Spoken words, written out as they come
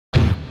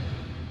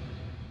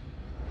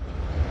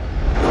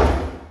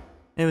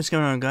Hey, what's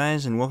going on,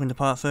 guys, and welcome to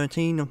part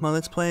 13 of my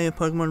Let's Play of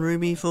Pokemon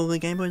Ruby for the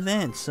Game Boy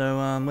Advance.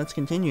 So, let's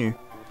continue.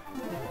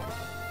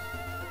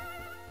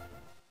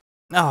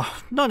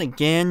 Oh, not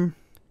again!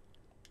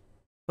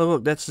 But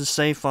look, that's the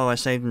save file I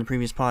saved in the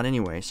previous part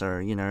anyway, so,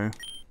 you know.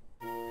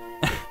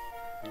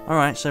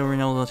 Alright, so we're in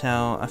Elder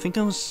Tower. I think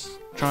I was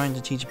trying to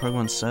teach a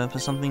Pokemon Surf or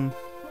something.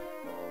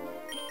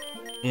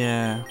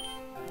 Yeah.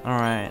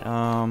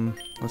 Alright,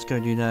 let's go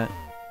do that.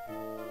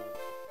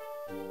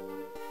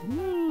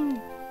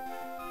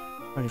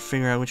 Trying to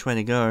figure out which way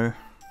to go.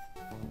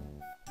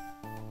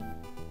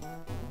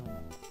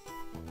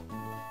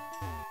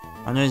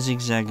 I know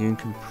Zigzagoon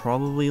can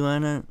probably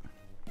learn it.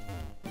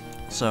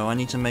 So I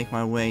need to make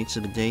my way to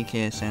the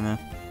daycare center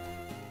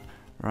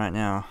right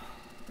now.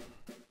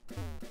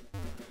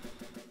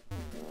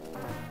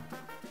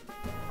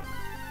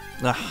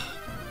 Ugh.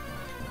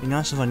 Be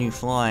nice if I knew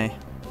Fly.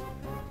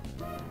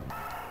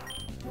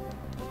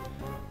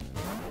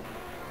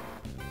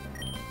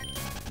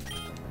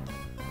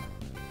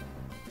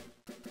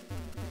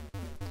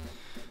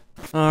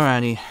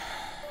 Alrighty.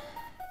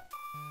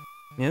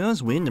 Yeah, that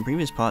was weird in the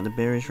previous part, the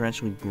berries were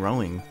actually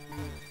growing.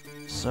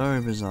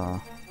 So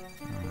bizarre.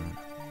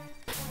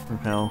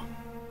 Repel.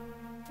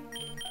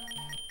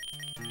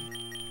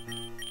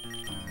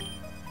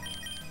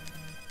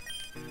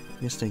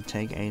 Guess they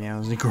take 8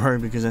 hours to grow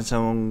because that's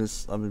how long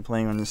I've been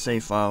playing on the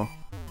save file.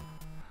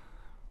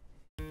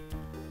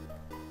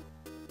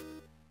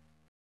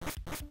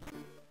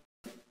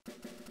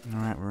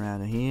 Alright, we're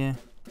out of here.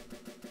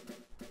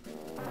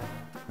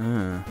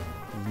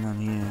 There's none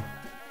here.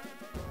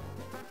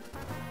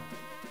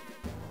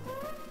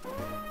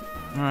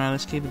 Alright,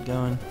 let's keep it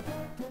going.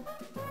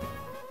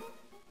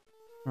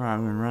 Alright,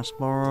 I'm in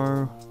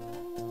Rustboro.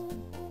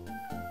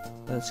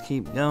 Let's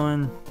keep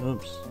going.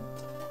 Oops.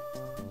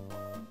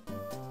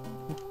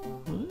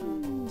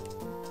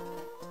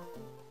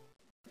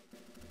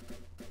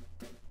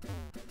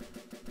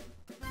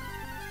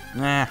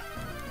 Nah.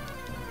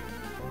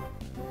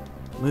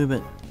 Move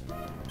it.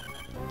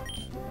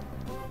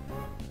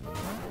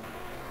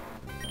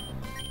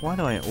 Why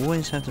do I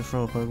always have to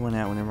throw a Pokemon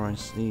out whenever I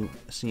see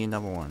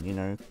another one, you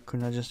know?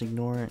 Couldn't I just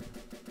ignore it?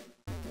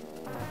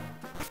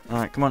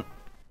 Alright, come on.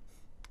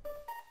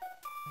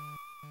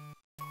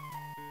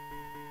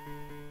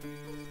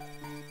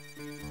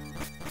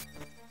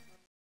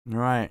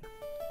 Alright.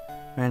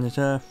 Ran the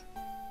turf.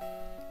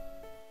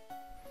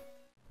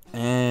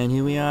 And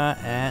here we are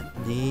at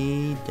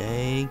the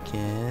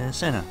daycare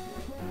center.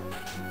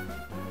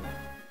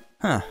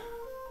 Huh.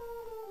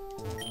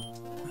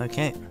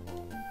 Okay.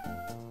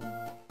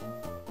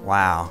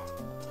 Wow.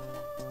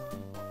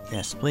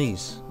 Yes,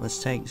 please.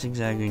 Let's take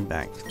Zigzagoon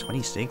back.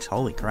 26?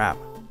 Holy crap.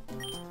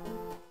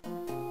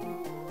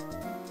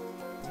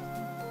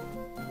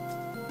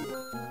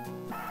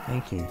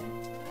 Thank you.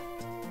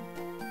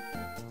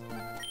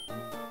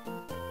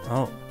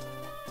 Oh.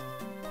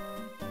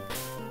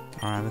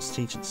 Alright, let's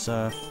teach it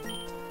Surf.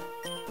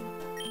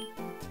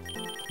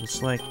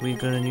 It's like we've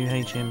got a new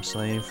HM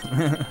slave.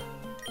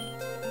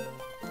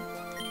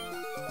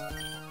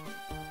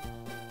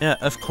 Yeah,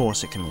 of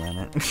course it can learn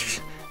it. It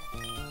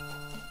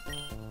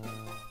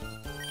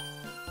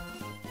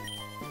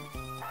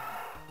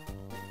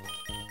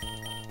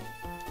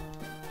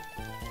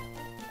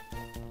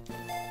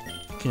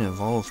can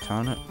evolve,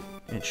 can't it?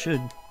 It should.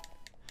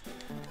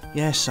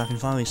 Yes, I can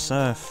finally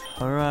surf.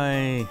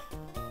 Hooray!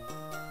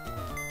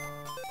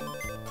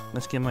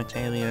 Let's get my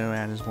Tailio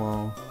out as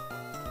well.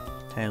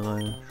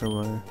 Tailo,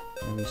 Shrillo,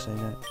 how do you say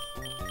that?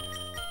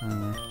 I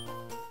don't know.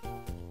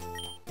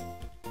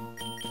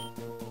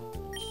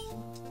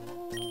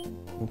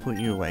 We'll put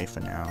you away for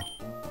now.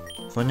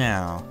 For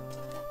now.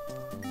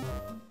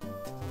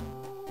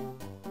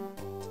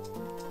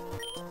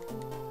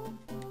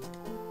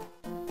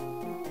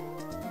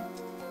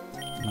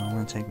 No, I'm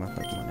gonna take my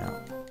Pokemon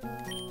out.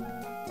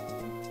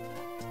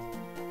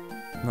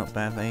 Not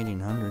bad for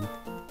 1800.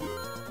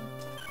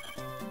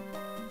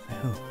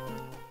 Oh.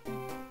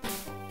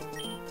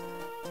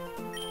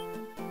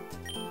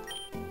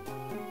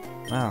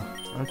 Wow,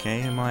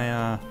 okay,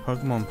 my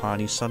Pokemon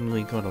party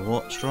suddenly got a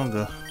lot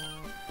stronger.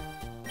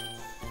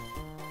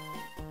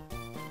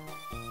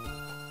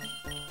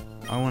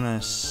 I want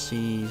to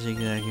see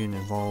Zigzagoon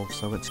evolve,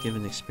 so let's give it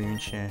an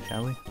experience share,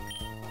 shall we?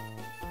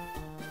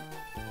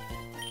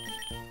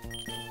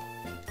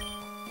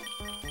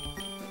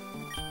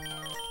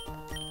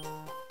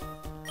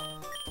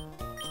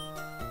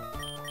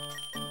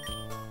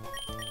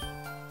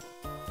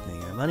 There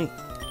you go, buddy.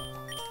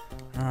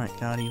 Alright,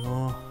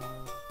 Gardevoir.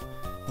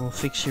 We'll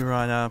fix you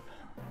right up.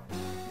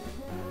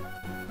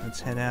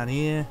 Let's head out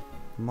here.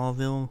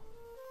 Mauville.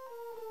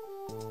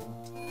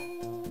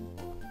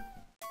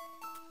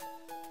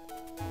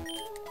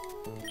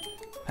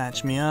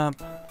 Patch me up,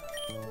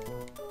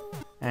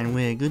 and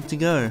we're good to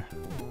go.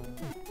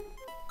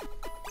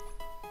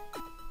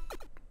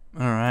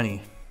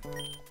 Alrighty.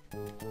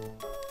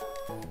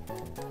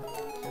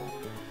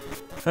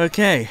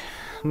 Okay,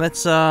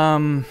 let's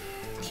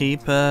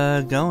keep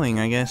going.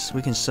 I guess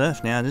we can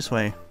surf now this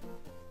way.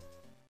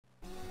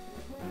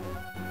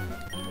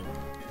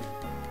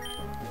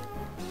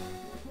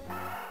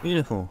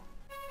 Beautiful.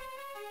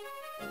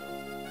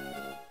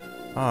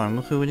 Oh, and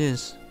look who it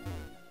is.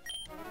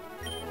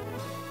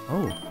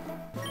 Oh.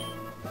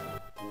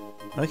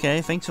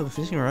 Okay, thanks for the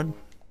fishing rod.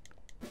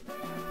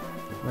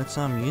 Let's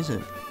use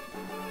it.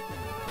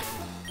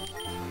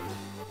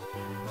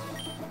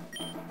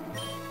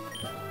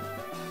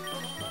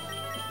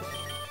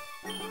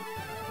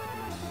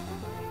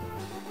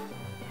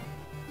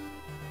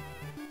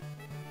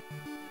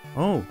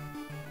 Oh,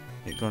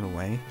 it got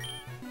away.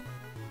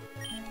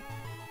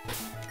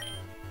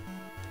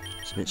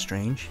 It's a bit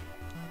strange.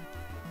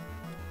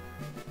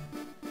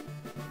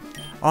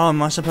 Oh,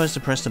 am I supposed to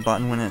press the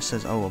button when it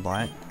says, oh, a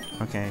bite?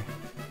 Okay.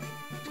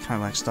 It's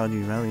kind of like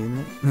Stardew Valley,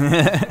 isn't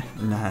it?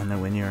 Nah,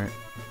 nowhere near it.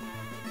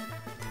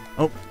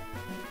 Oh!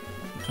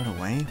 It got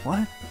away?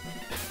 What?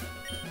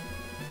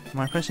 Am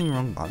I pressing the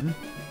wrong button?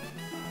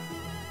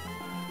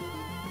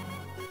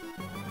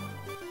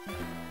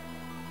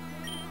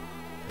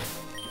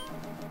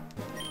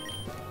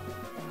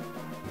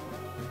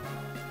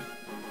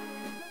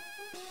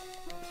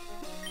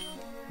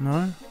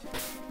 No?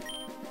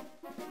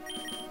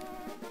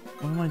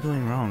 What am I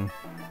doing wrong?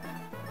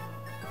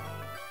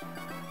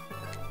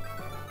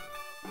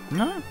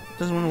 No, it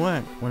doesn't want to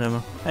work. Whatever.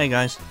 Hey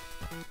guys.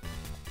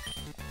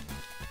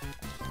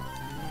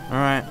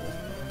 Alright.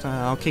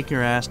 I'll kick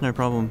your ass, no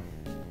problem.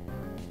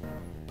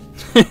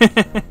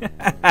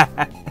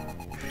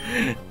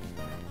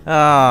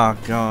 Oh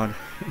god.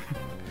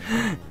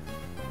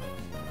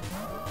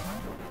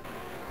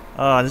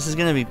 Oh, this is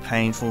gonna be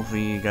painful for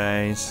you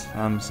guys.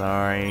 I'm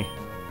sorry.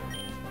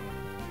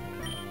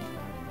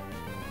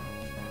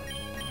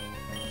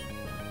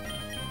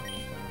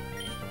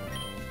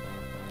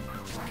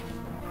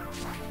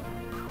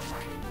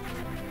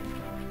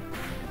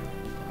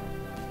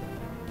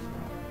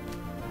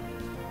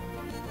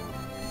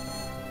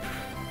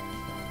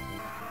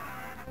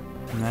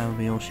 And that'll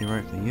be all she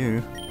wrote for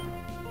you.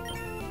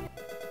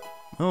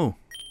 Oh.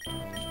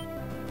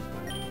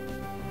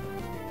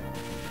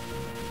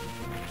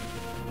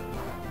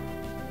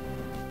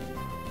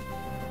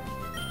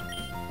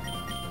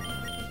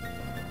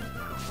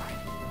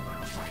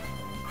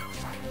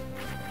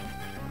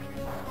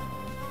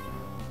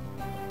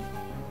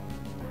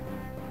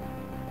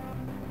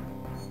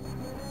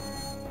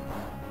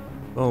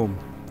 Boom.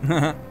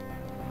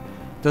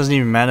 Doesn't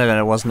even matter that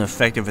it wasn't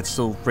effective, it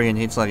still friggin'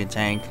 hits like a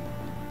tank.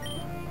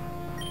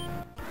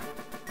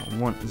 I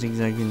want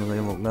zigzagging to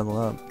level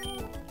up.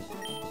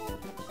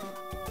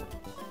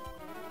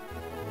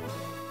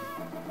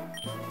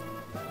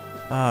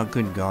 Oh,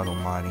 good God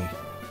almighty.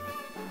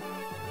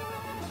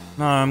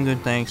 No, I'm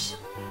good, thanks.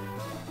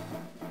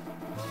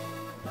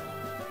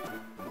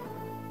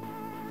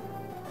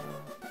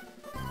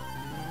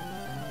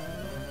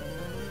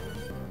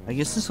 I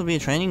guess this will be a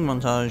training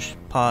montage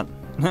part.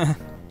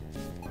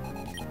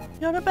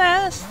 You're the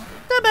best,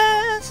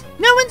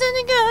 no one's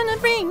ever gonna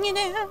bring you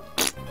down.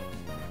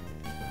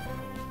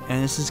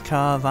 And this is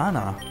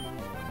Carvanha,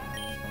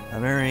 a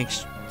very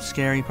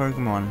scary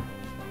Pokemon.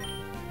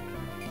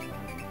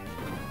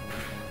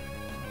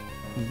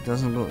 He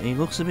doesn't look, he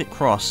looks a bit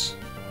cross.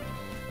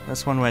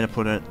 That's one way to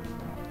put it.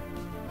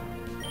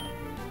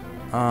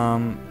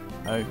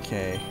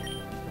 Okay.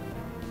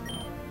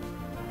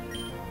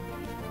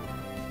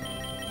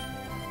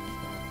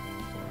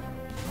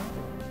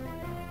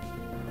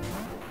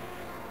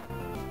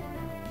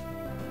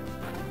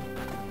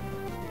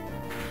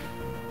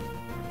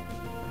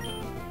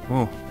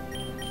 Oh.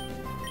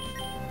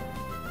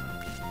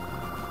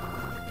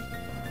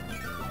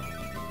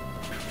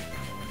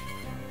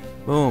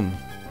 Boom.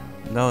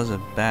 That was a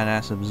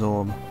badass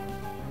absorb.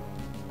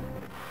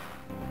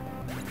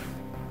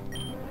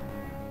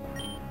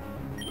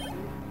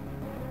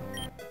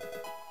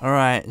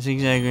 Alright,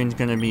 Zigzagoon's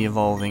gonna be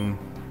evolving.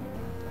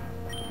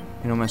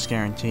 You can almost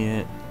guarantee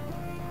it.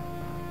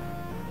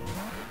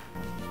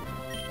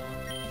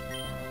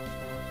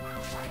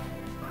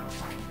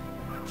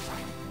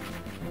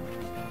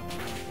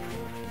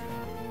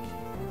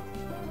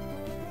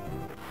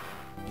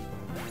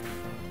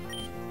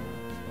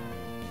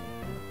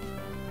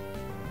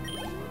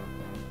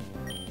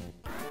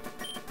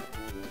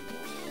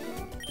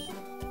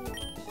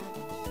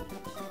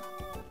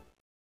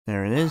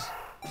 There it is.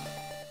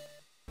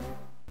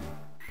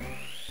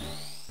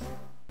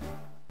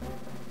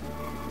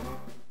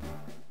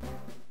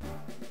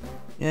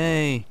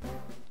 Yay!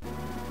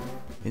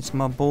 It's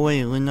my boy,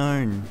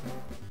 Linoon.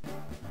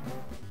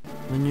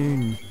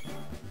 Linoon.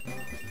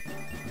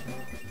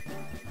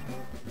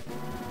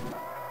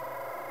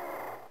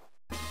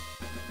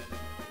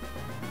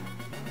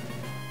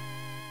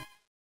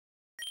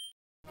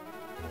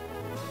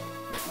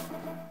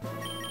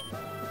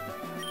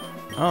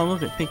 Oh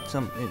look, it picked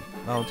some.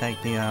 I'll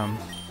take the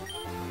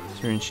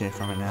screen share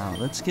from it now.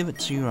 Let's give it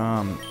to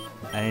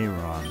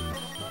Aaron.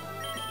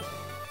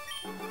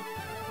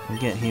 We'll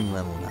get him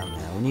leveled up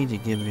now. We need to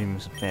give him a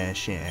fair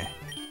share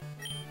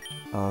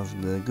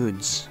of the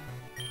goods.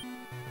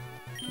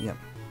 Yep.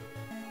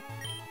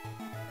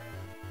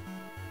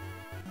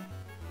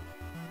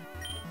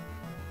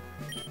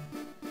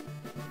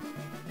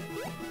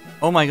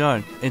 Oh my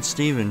god, it's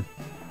Steven.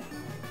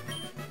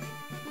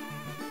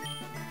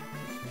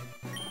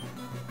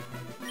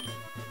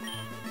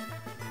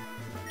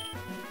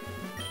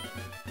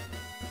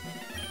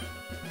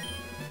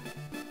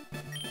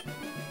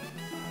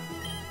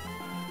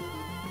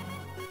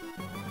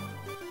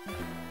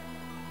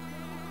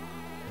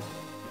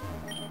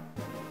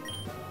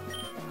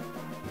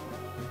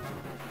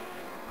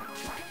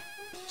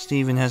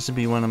 Steven has to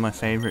be one of my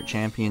favorite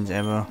champions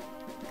ever.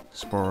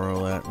 Spoiler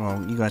alert.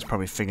 Well, you guys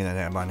probably figured that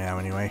out by now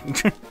anyway.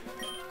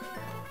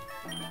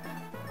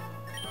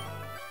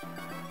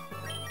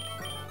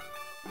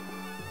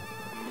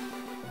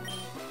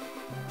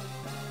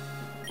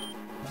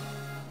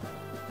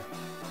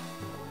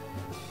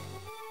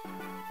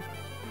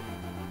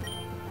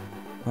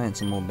 Plant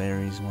some more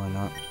berries, why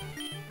not?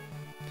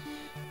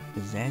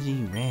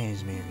 Zazzy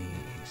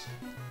raspberries.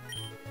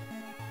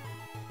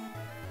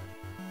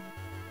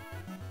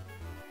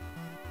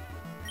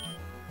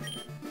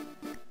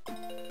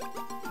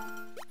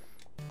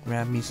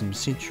 Grab me some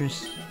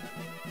citrus.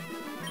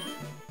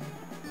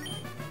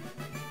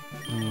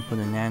 I'm gonna put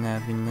a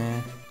nanab in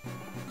there.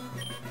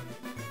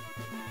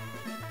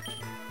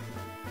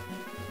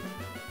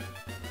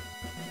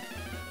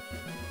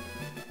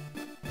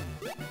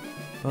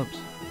 Oops.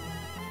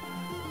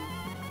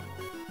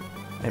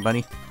 Hey,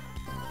 buddy.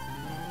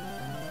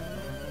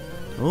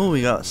 Oh,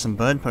 we got some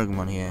bird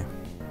Pokemon here.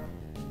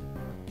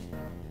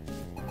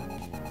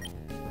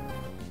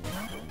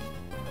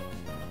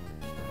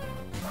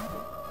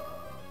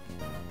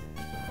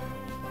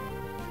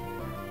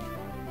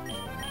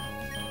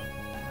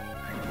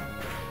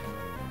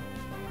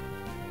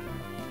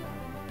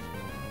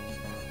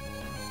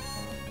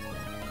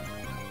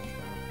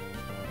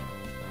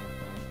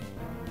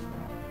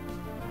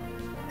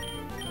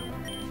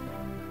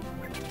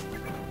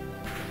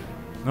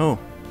 Oh.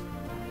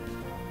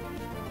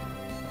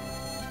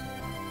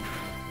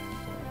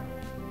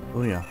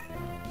 Oh yeah.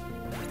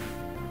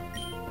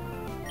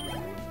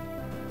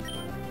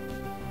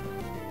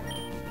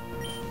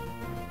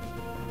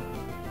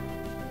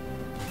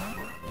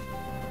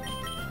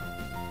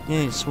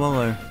 Yay,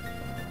 swallow.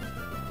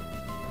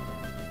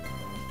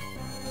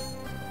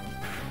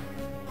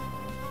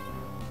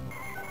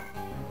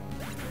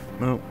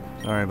 Oh,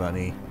 sorry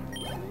buddy.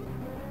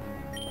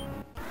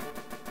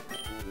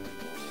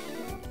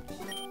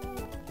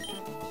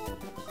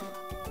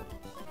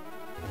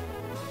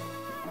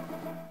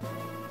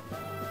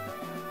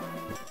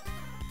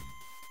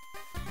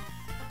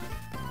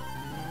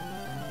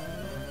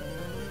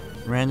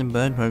 Random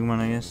bird Pokemon,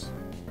 I guess.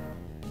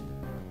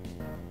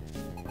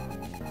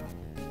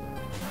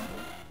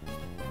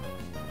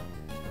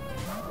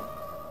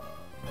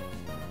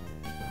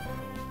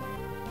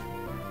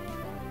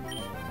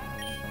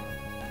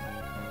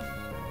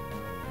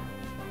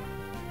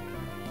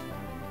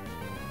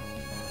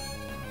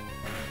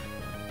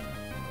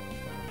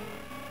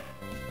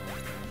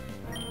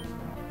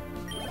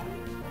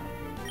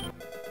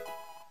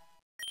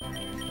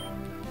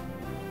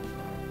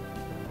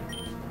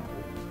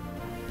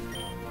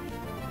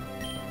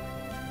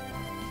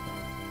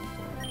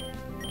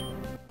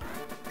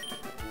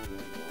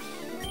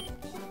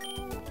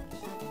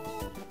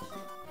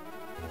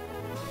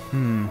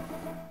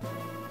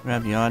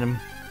 Grab the item.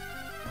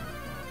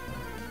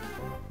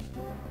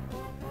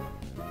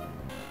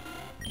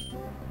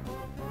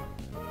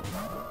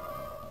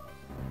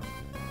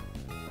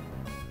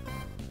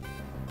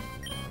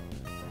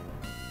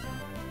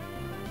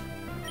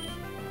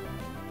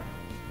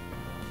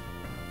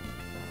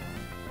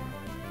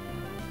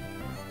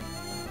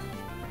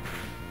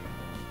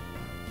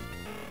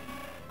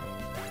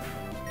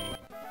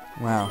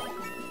 Wow.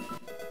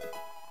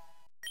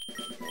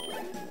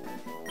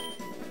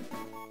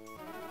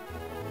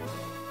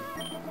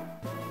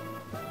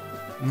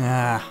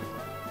 Nah.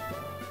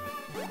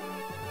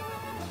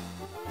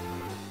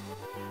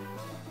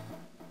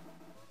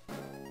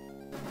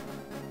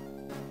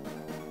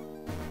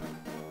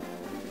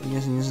 I'm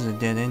guessing this is a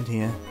dead end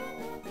here.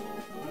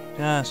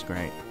 Just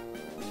great.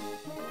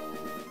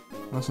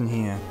 What's in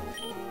here?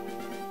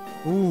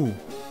 Ooh,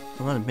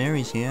 a lot of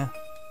berries here.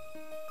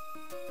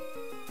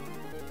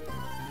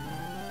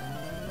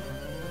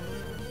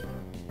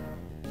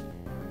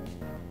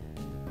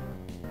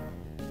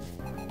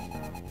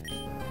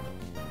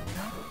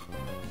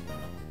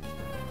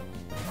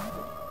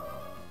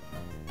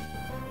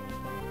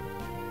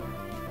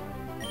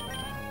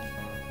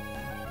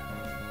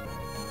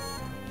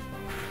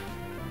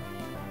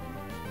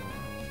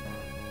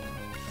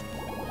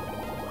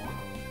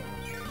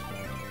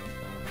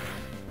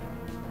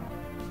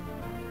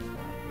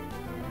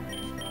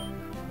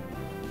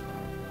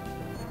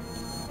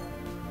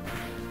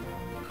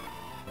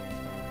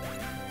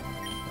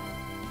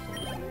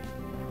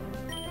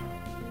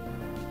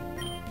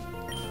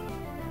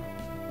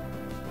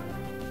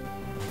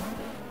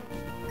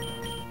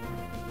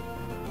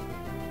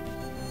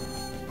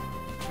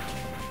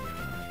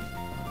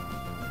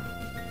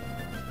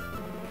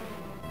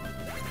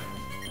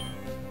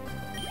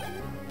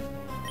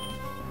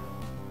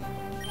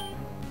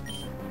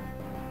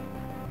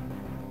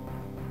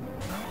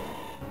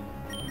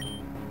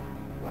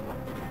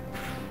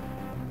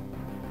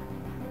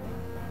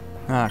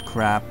 Ah,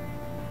 crap.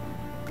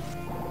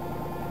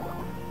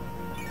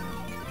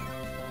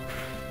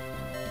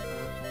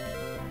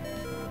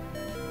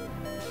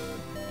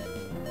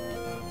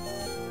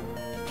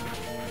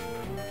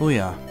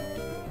 Booyah.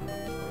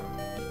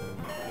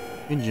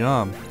 Good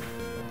job.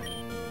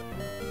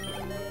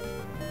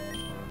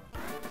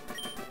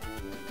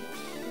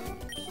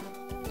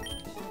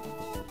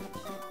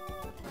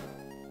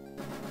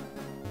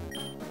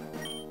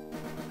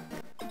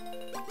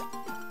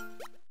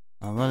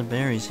 A lot of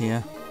berries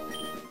here.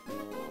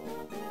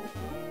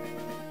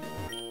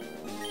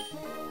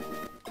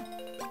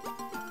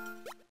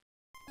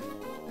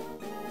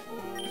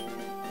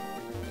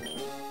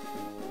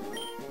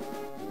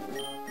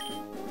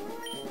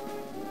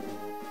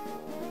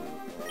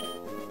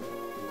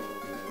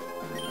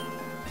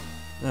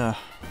 Ugh.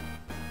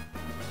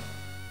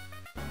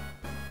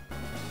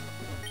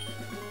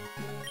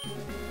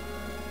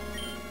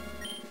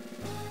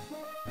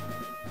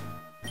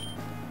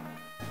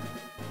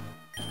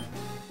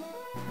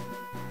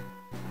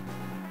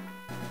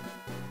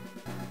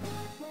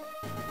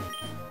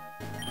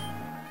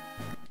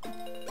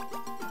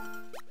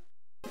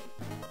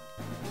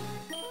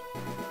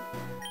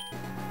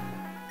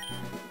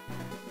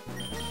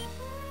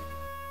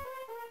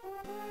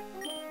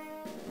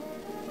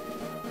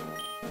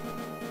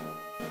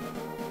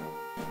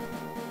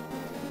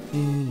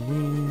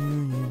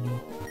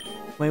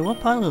 Wait, what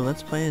part of the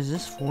Let's Play is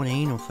this?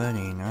 14 or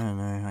 13? I don't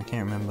know. I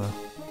can't remember.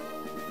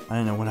 I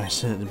don't know what I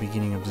said at the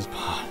beginning of this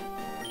part.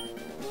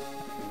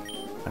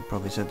 I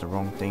probably said the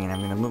wrong thing and I'm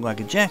gonna look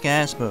like a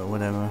jackass, but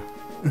whatever.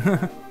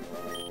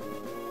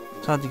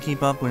 It's hard to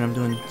keep up when I'm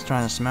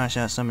trying to smash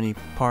out so many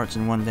parts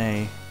in one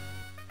day.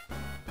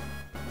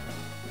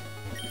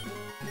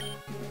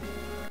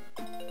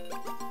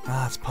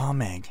 Ah, it's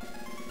Palm Egg.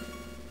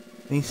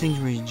 These things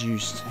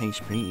reduce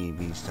HP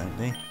EVs, don't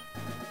they?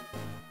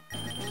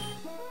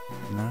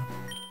 No?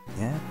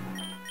 Yeah?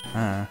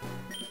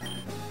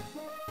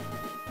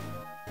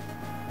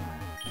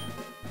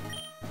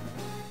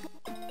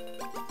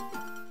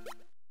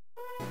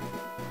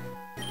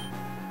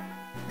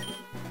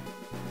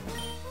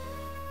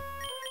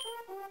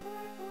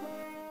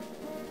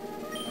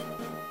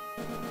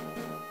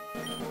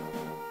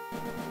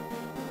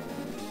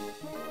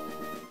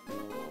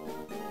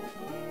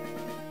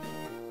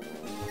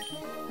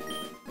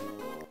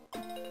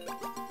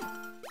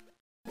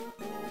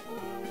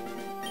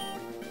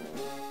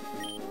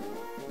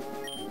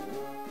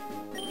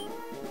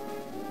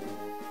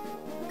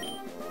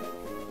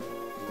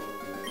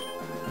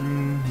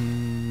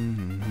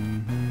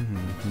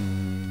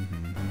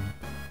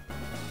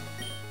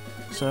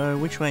 So,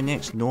 which way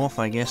next? North,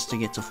 I guess, to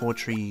get to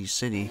Fortree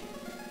City.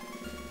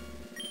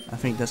 I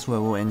think that's where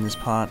we'll end this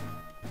part.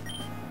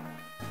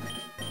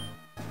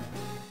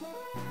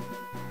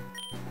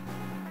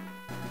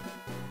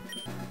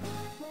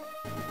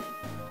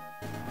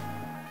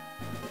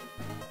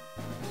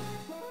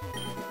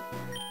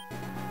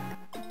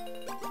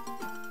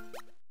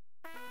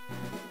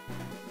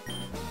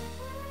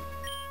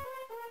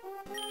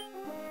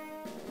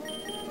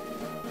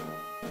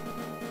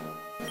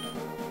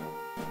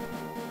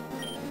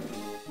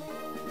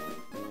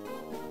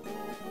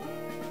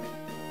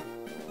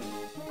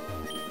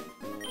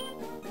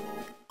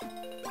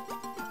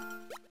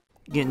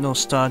 Getting all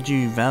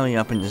Stardew Valley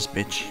up in this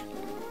bitch.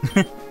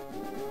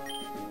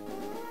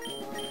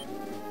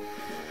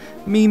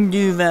 Meme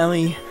Dew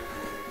Valley.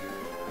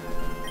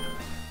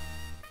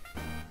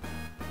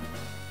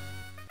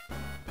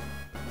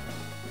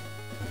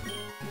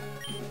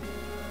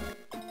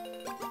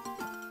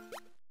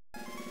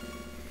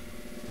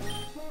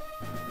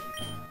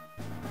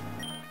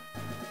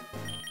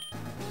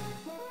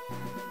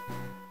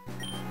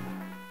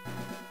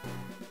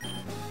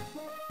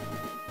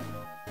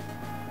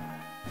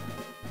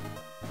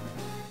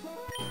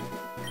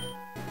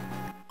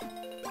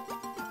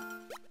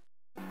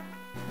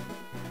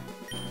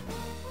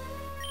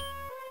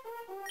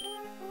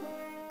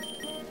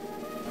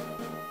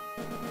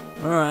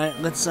 Alright,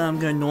 let's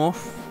go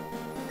north.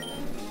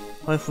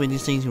 Hopefully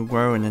these things will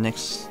grow in a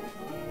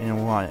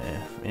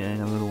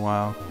little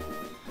while.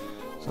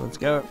 So let's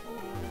go.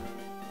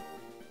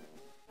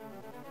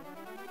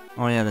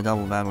 Oh yeah, the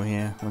double battle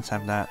here. Let's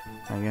have that,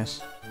 I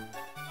guess.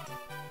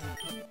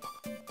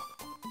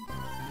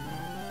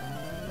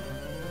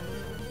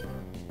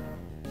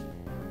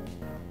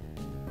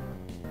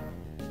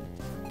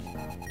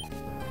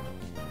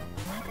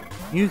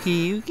 Yuki,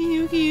 Yuki,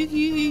 Yuki, Yuki,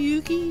 Yuki,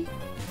 Yuki.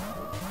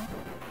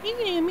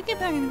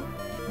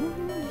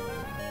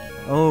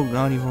 Oh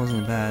god, he falls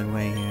in a bad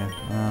way here.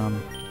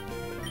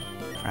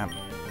 Crap.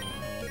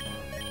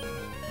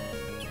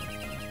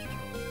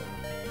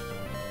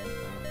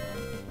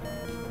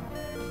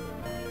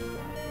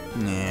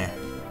 Nah.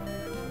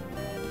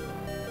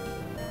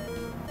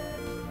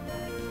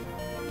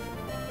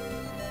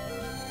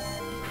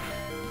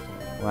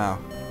 Wow.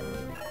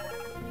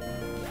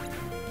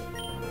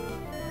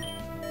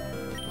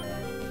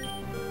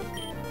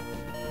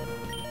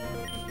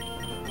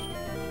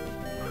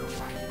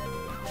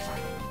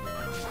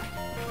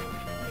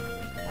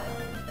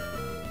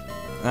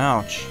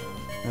 Ouch.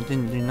 That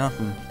didn't do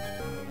nothing.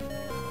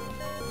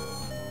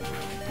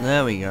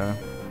 There we go.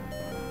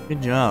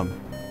 Good job.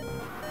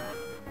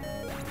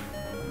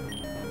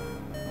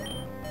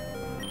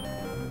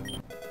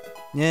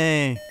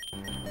 Yay!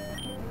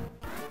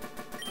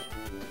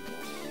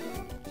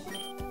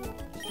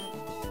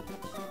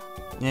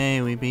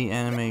 Yay, we beat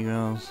anime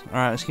girls.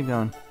 Alright, let's keep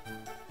going.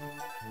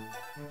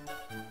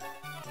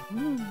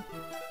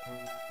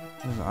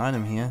 There's an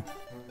item here.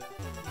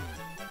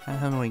 How the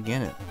hell do I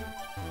get it?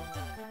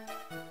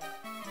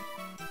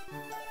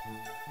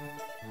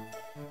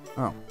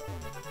 Oh.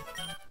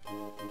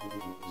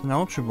 It's an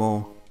Ultra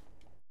Ball.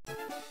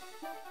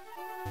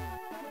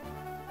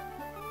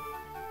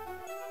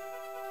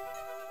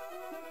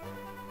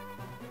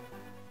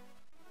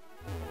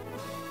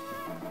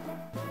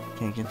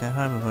 Okay, get that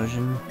Hyper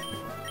Potion.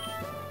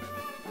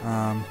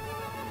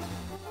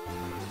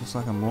 Looks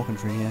like I'm walking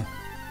through here.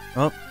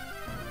 Oh!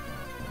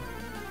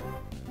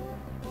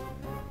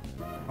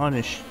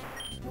 Oddish.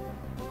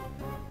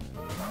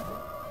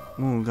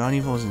 Ooh,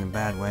 Gardevoir's in a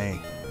bad way.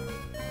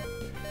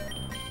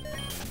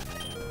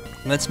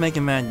 Let's make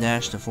a mad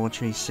dash to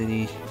Fortree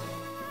City.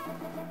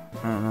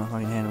 I don't know if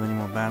I can handle any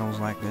more battles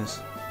like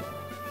this.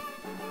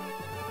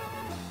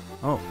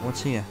 Oh,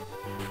 what's here?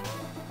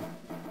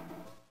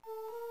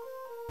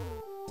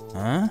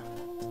 Huh?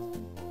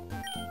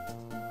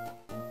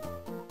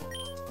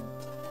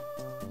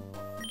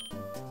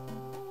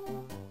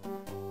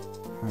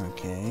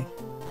 Okay.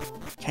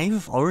 Cave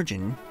of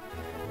Origin?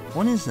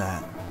 What is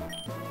that?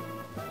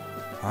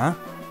 Huh?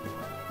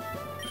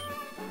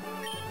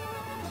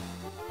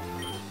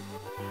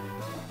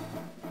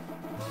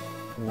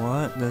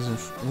 What? There's a...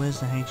 Where's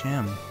the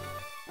HM?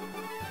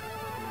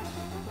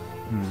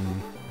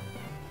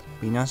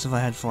 Be nice if I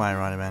had fly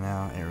right about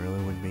now. It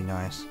really would be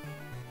nice.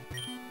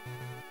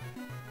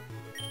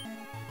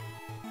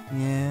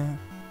 Yeah.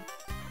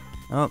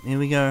 Oh, here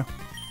we go.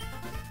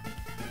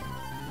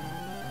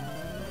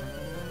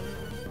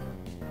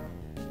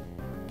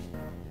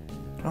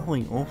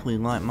 Probably awfully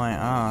light my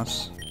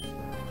ass.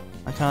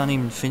 I can't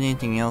even fit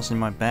anything else in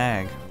my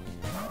bag.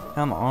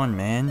 Come on,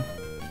 man.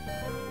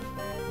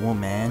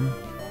 Woman.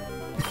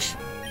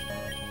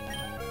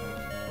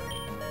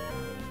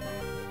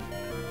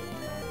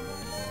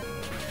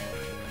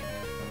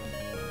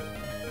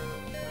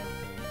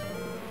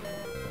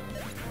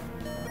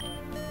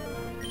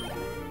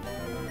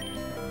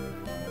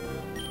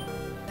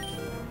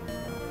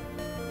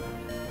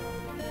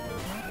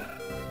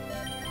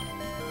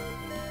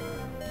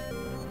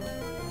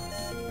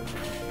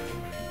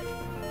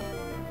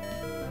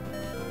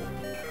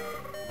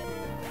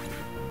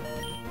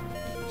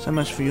 So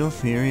much for your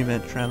theory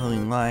about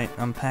traveling light.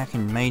 I'm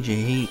packing major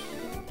heat.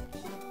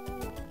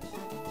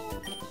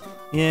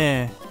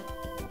 Yeah.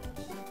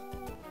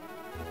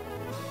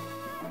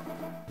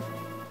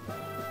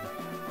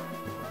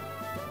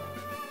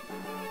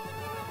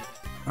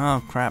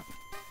 Oh crap.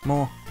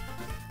 More.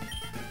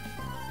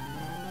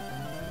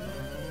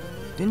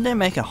 Didn't they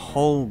make a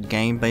whole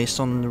game based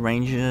on the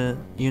Ranger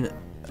unit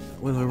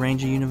with a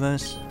Ranger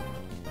universe?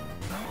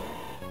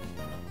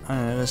 I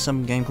don't know, there's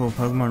some game called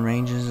Pokemon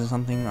Rangers or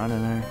something, I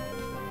don't know.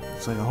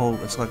 It's like a whole,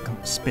 it's like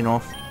a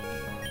spin-off.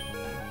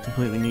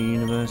 Completely new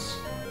universe.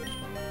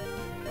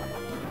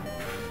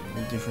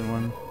 A different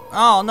one.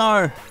 Oh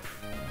no!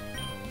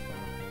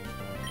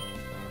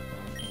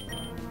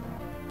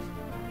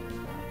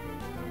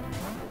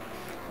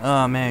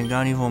 Oh man,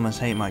 Gardevoir must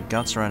hate my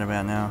guts right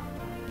about now.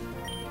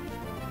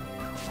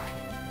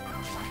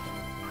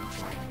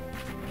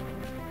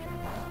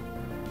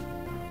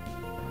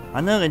 I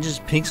know they're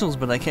just pixels,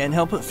 but I can't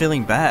help but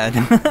feeling bad.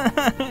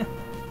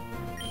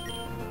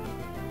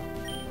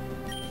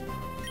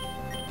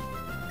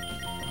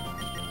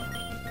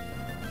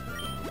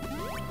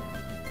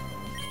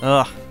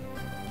 Ugh.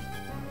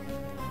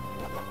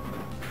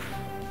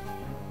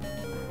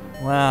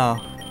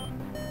 Wow.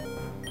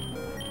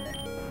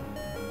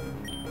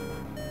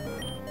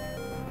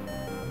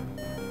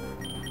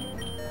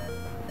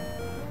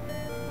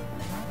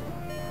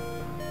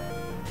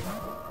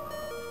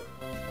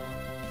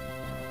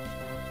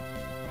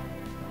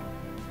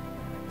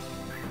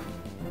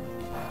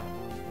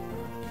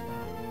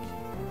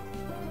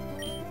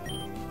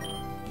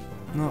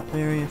 Not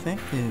very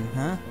effective,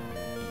 huh?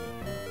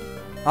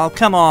 Oh,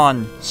 come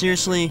on!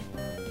 Seriously?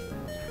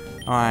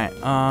 Alright,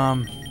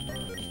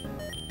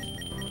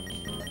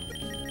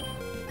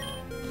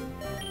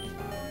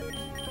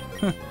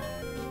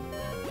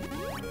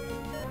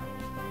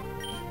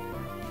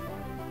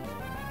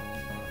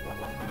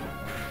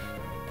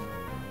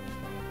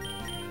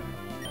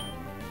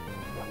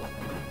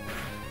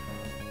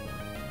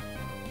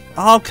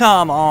 Oh,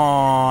 come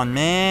on,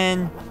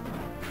 man!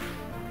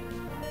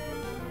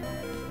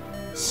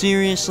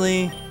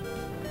 Seriously?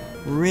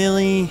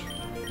 Really?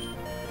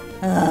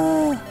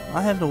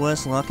 I have the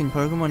worst luck in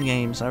Pokemon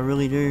games, I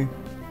really do.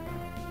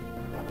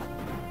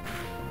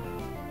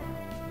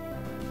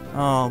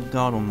 Oh,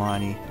 God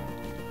almighty.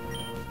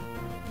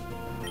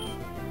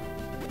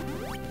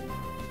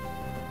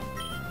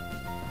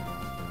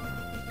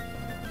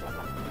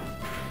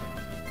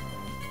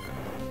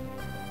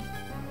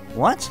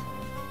 What?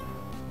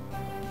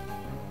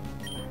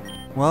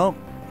 Well,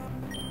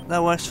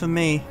 that works for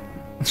me.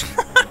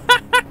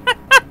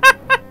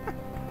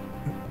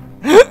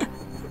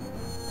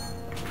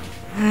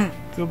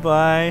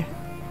 Goodbye.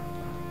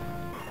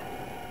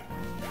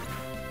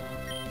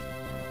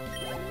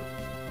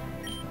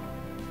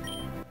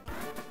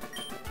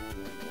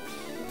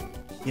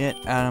 Get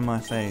out of my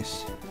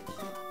face.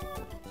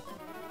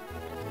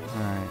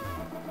 Alright.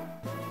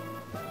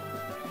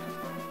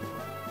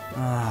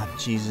 Ah,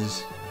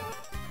 Jesus.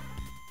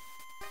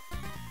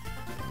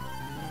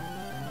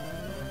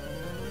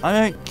 I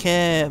don't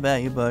care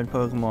about your bird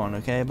Pokemon,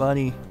 okay,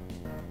 buddy?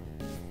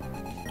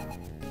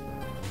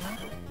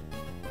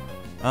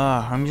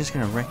 Ah, I'm just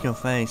gonna wreck your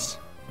face.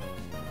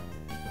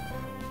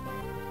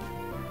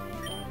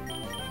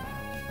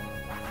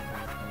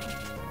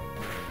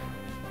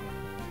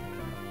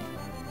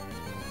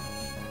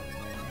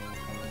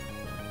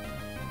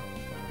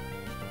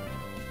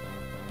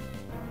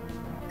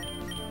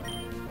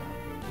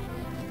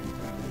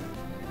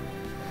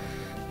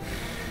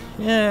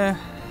 Yeah.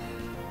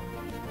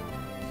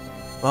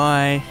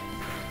 Bye.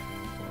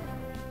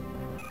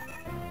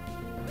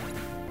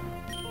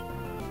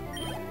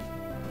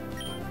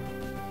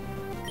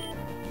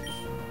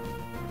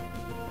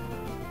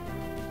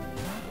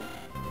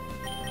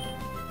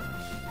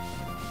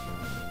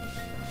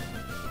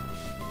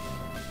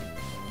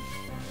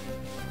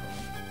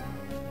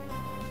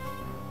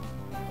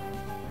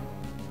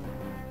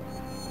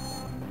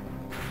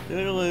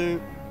 Toodaloo.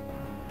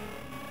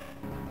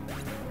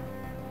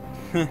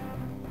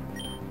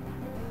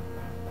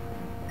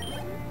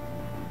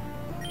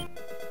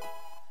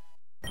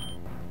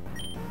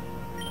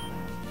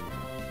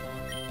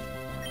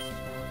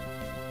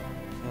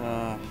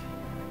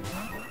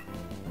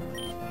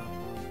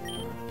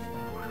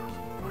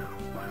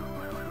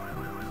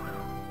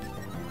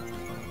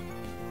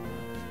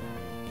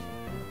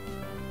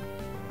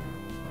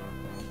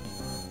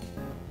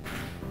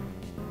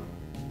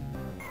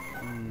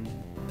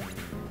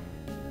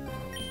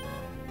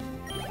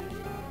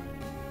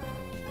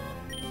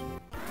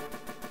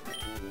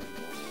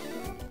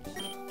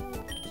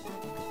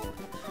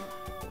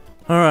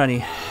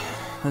 Alrighty,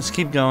 let's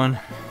keep going.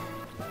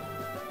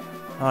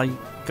 Oh, you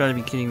gotta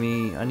be kidding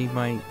me. I need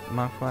my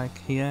mark bike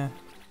here.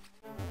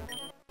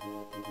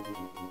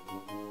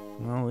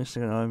 Well, at least I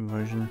got an open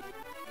version.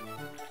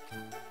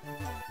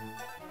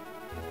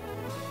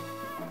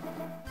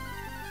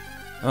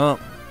 Oh.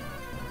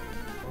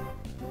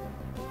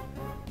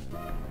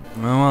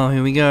 Well,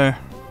 here we go.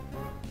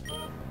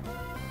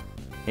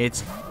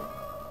 It's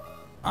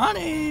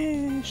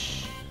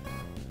Anish!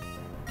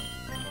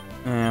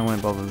 I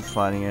won't bother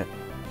fighting it.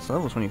 It's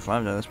level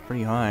 25 though, that's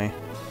pretty high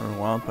for a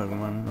wild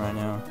Pokemon right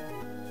now.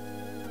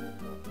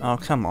 Oh,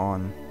 come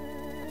on.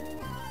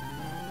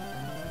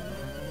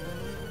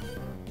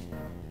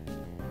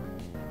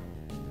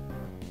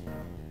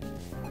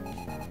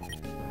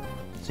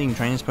 So you can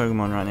train this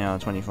Pokemon right now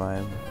at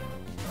 25.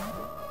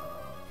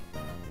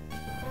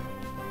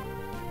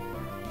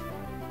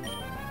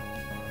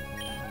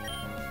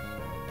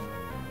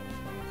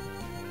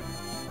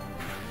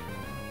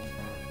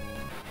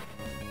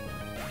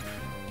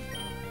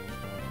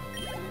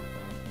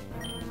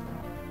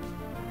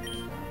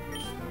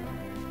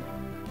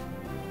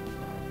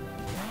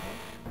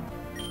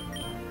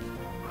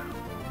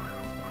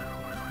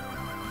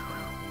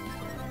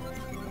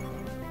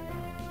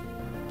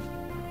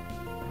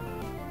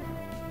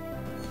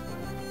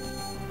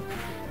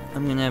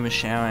 I'm gonna have a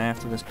shower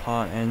after this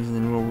part ends and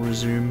then we'll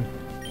resume.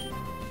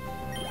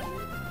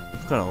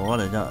 We've got a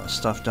lot of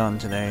stuff done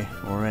today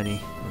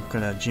already. We've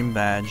got a gym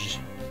badge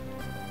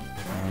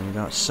and we've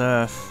got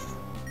surf.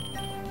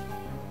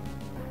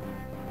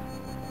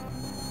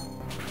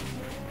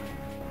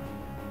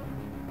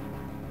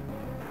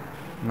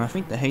 And I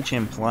think the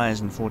HM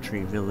flies in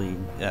Fortree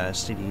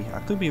City. I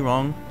could be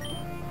wrong.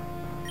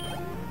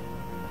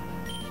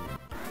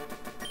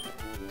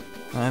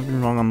 I've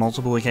been wrong on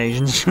multiple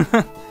occasions.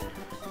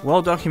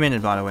 Well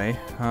documented, by the way.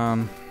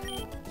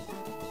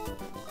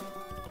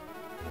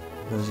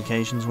 Those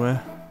occasions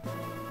were.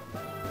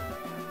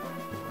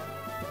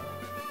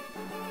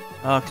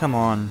 Oh, come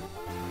on.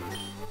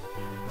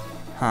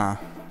 Huh.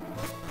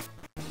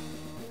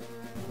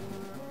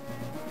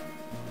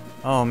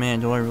 Oh man,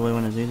 do I really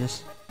want to do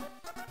this?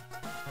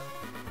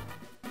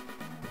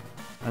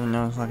 I don't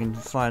know if I can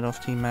fight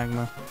off Team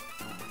Magma.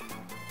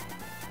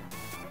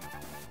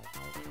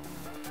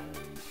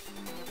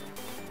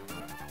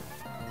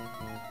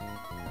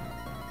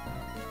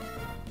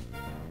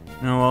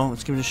 Oh well,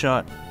 let's give it a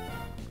shot.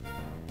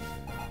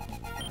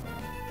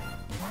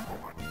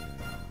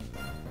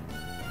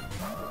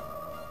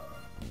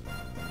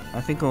 I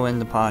think we'll end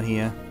the part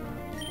here.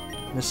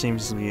 This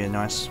seems to be a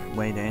nice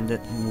way to end it.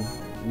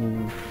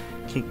 We'll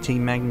kick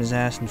Team Magma's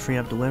ass and free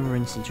up the Weather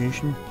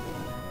Institution.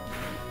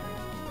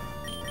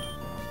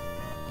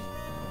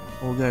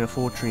 We'll go to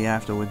Fortree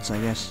afterwards,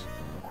 I guess.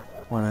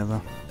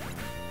 Whatever.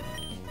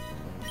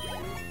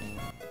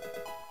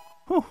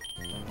 Whew.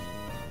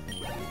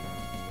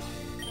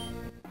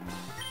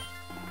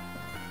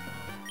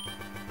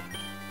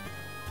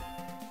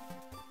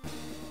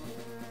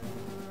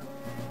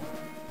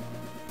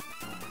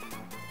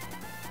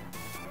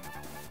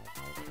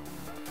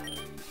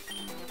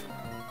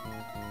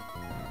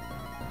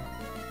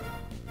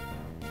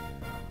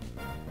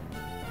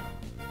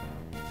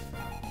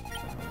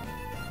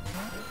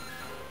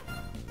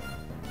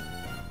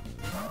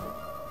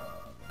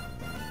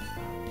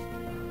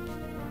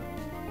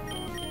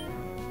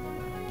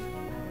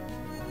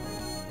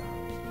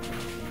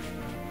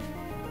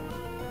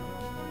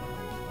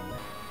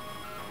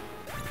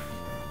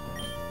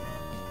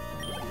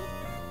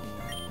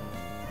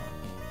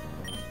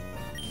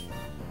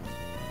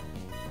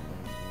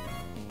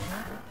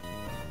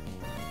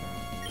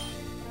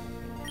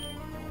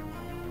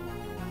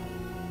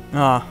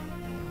 Ah.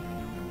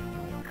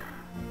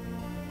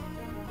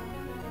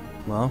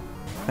 Well,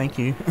 thank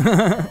you.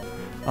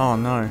 Oh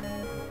no.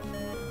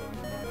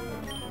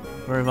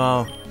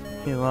 Roval,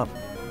 heal up.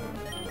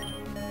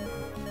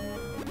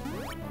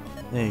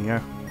 There you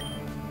go.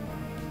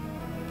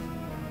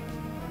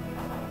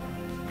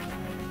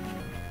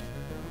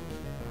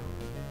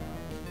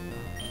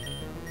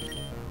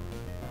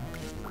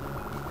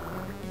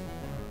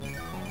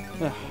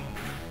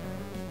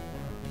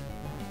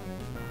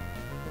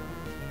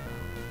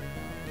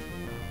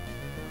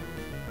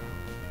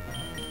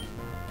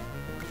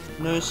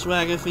 No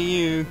swagger for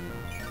you.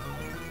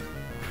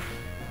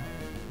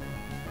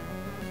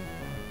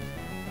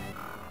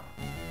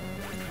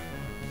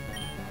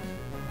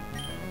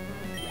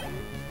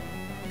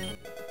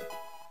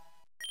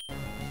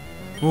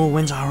 Oh,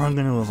 when's our run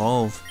gonna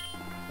evolve?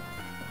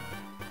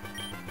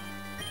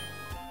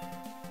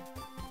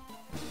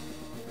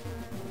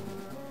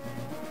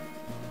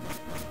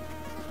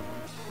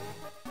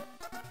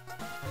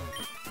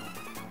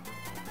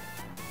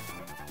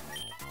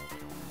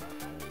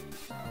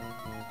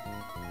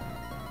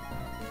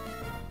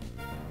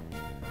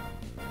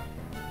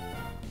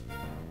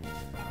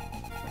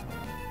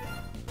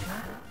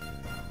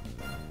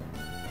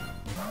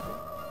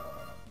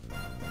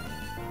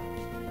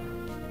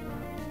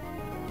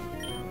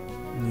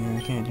 Yeah,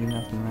 I can't do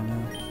nothing right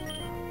now.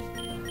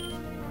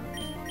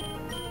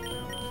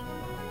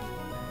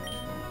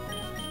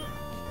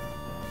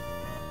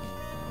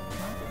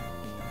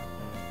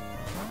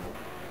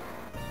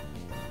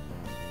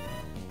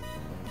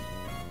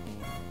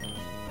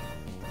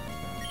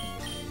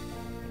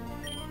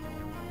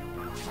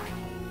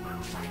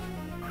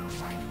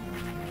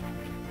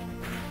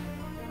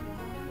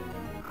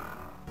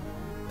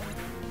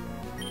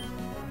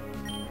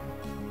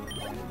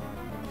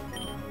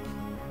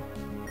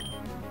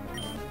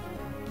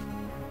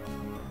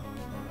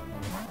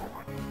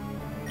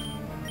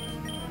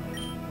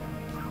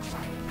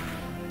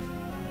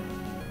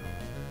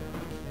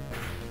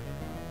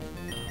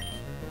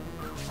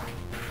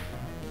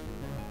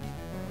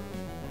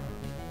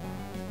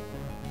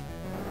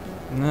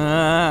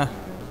 Ah.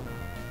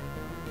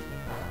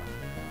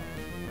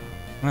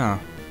 Oh.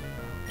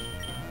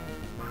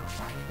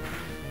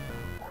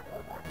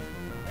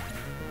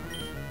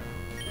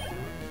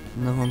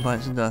 Another one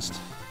bites the dust.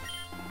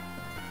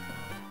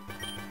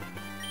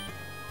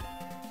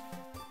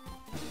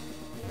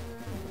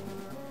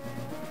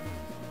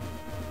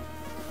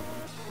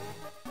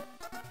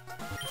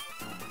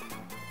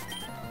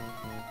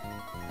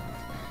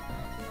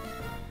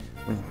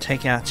 We'll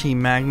take out Team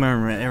Magma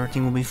and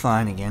everything will be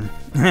fine again.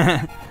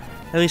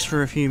 At least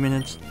for a few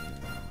minutes.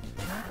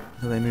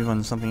 Until they move on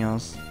to something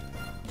else.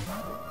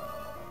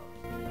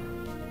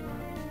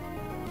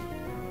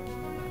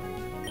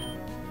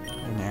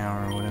 An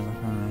hour or whatever,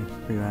 I don't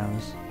know, 2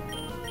 hours.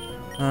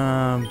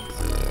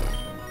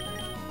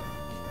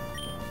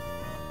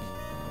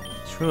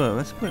 Screw it,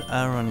 let's put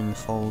Aaron in the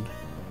fold.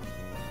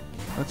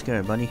 Let's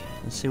go, buddy.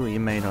 Let's see what you're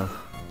made of.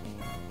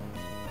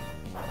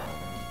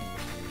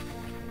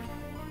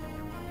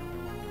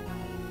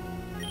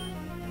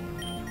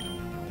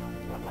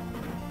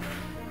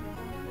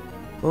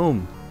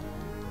 Boom.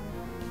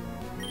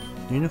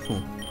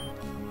 Beautiful.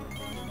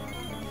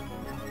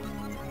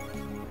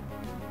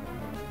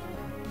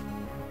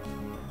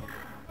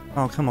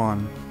 Oh, come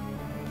on.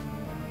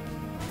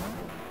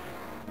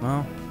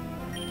 Well.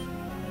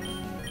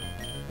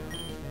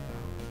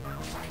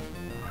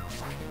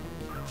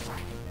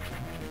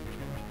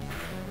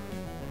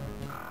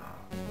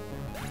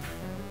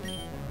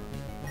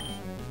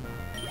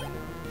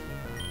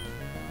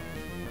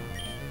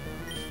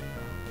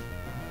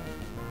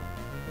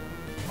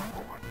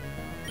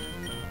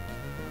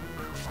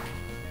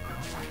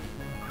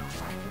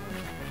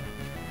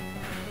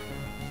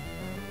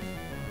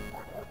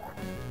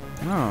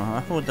 Oh, I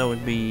thought that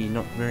would be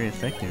not very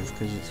effective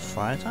because it's a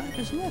fire type,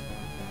 isn't it?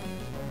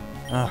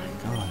 Oh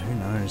god, who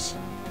knows?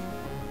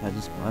 I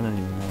don't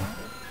even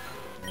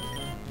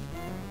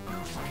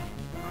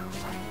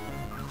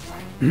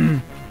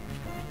know.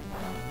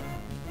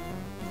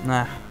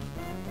 Nah.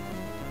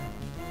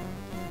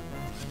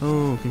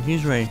 Oh,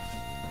 Confuse Ray.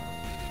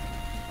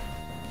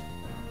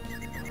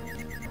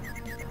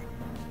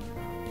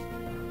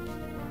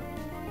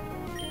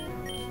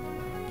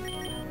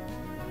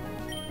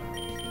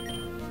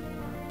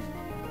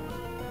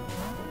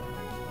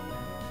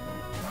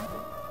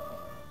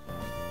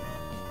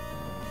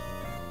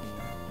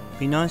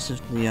 Be nice if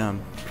the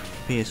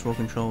PS4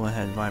 controller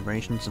had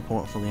vibration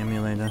support for the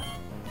emulator.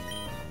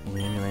 Well,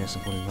 the emulator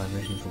supported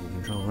vibration for the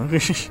controller.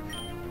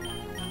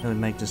 That would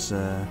make this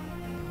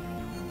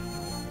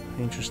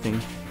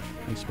interesting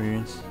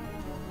experience.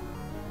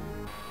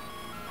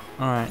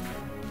 Alright.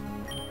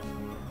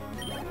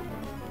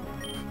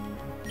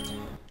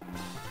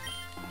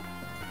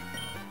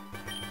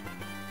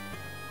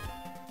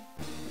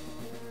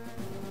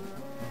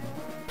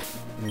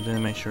 We better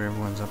make sure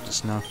everyone's up to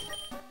snuff.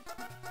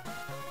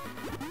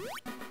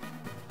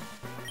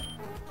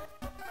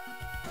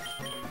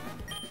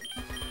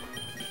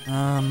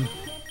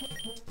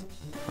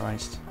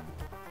 Christ.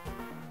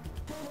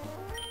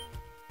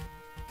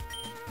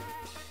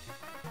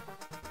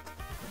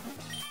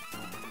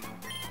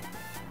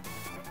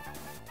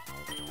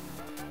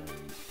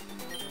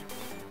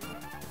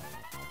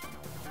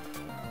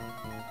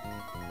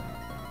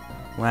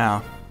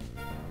 Wow.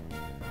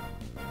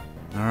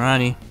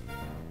 Alrighty.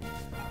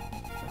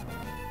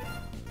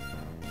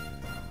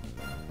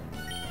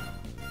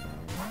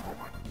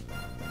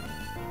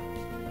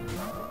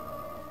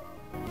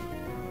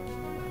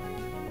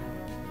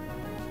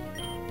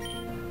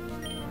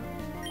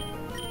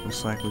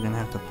 Looks like we're gonna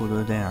have to put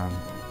her down.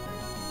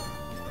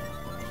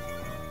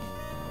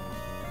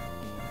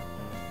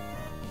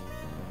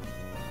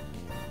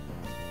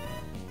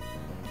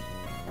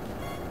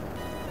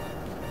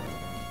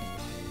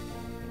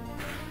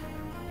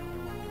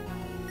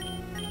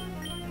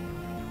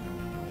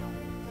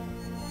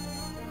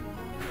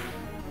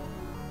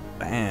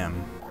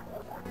 Bam.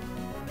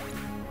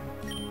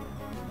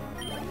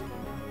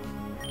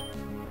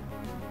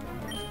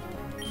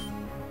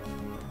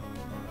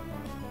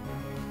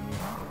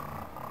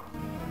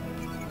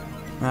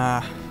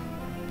 Ah.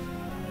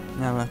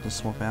 Now we'll have to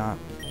swap out.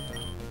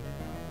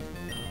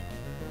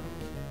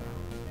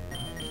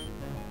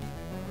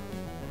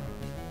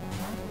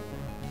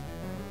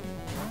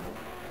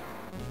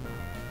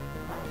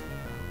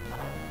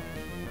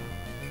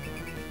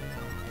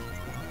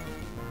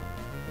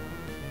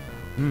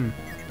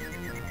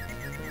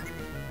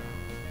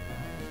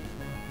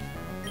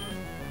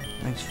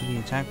 Thanks for the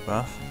attack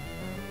buff.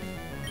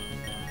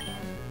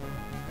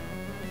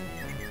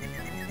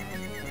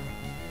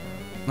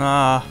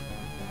 Ah.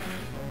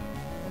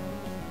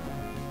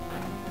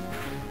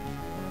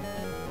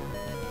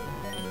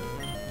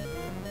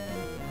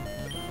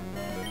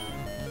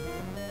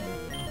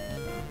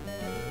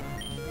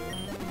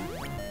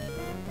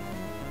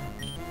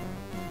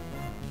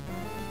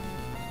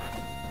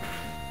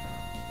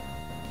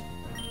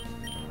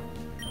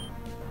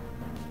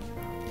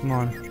 Come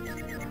on.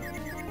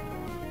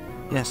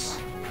 Yes.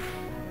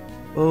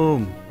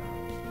 Boom.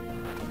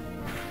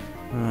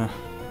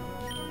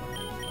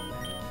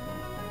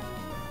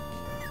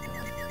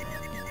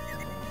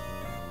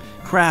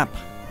 Crap.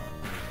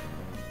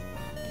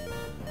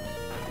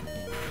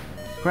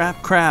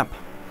 Crap, crap.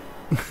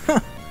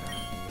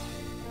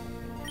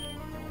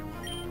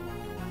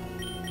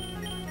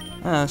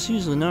 It's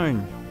usually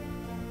known.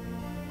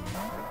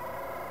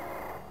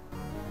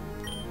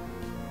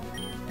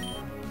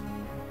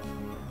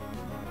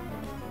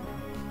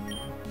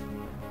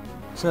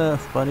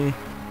 Surf, buddy.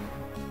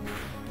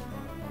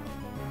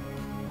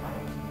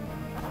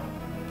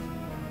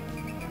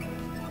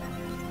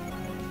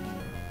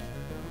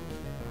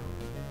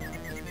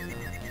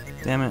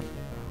 Damn it.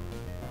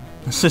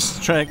 Let's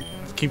just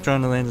keep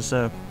trying to land the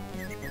surf.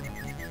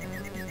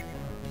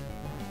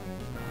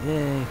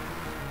 Yay.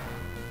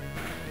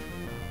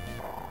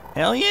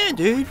 Hell yeah,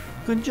 dude.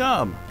 Good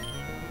job.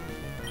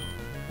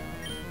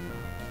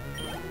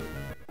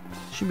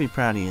 Should be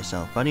proud of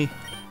yourself, buddy.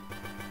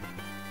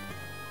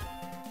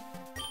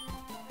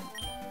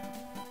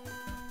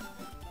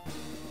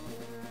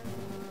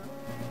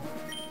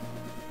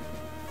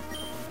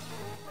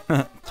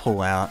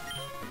 Pull out.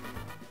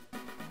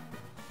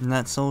 And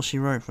that's all she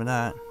wrote for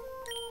that.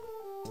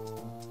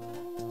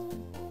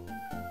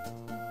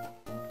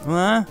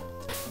 What?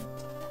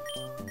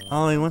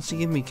 Oh, he wants to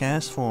give me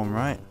Castform,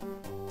 right?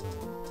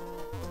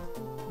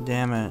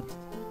 Damn it.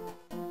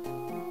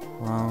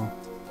 Well,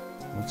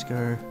 let's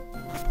go.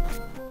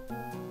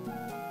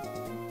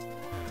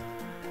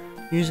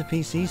 Use a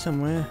PC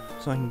somewhere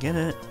so I can get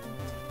it.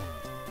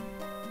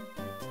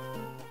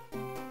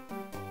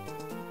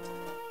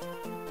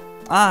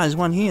 Ah, there's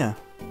one here.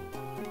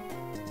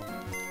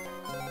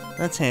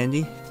 That's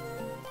handy.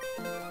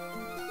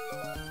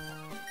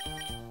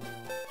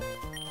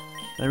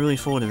 They really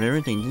thought of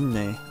everything, didn't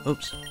they?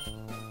 Oops.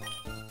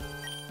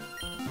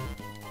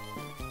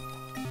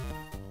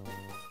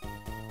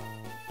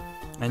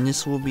 And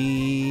this will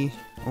be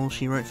all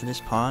she wrote for this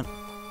part.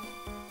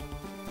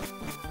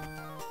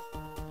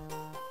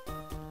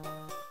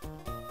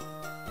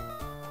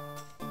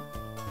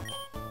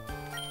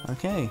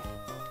 Okay.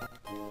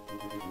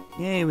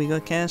 Yay, we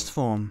got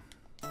Castform.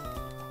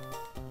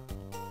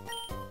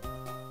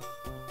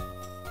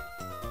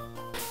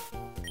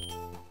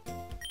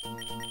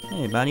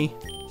 Hey, buddy.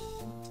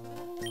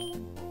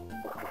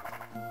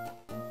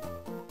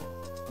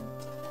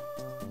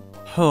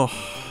 Oh,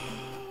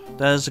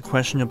 that is a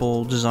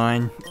questionable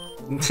design.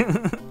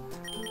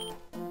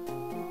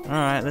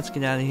 Alright, let's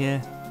get out of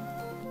here.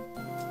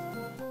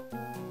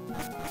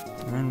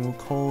 And we'll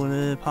call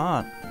it a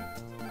part.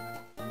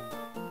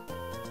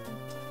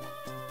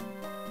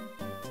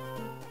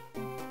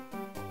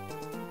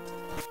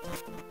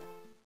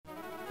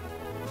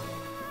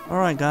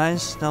 Alright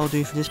guys, that'll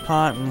do for this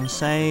part. I'm gonna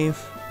save.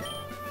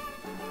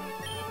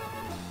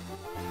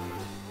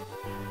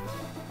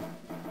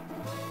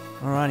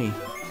 Alrighty.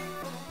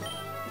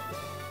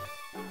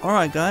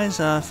 Alright guys,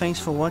 thanks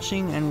for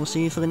watching and we'll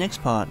see you for the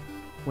next part.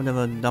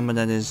 Whatever number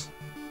that is.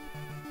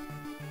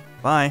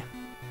 Bye.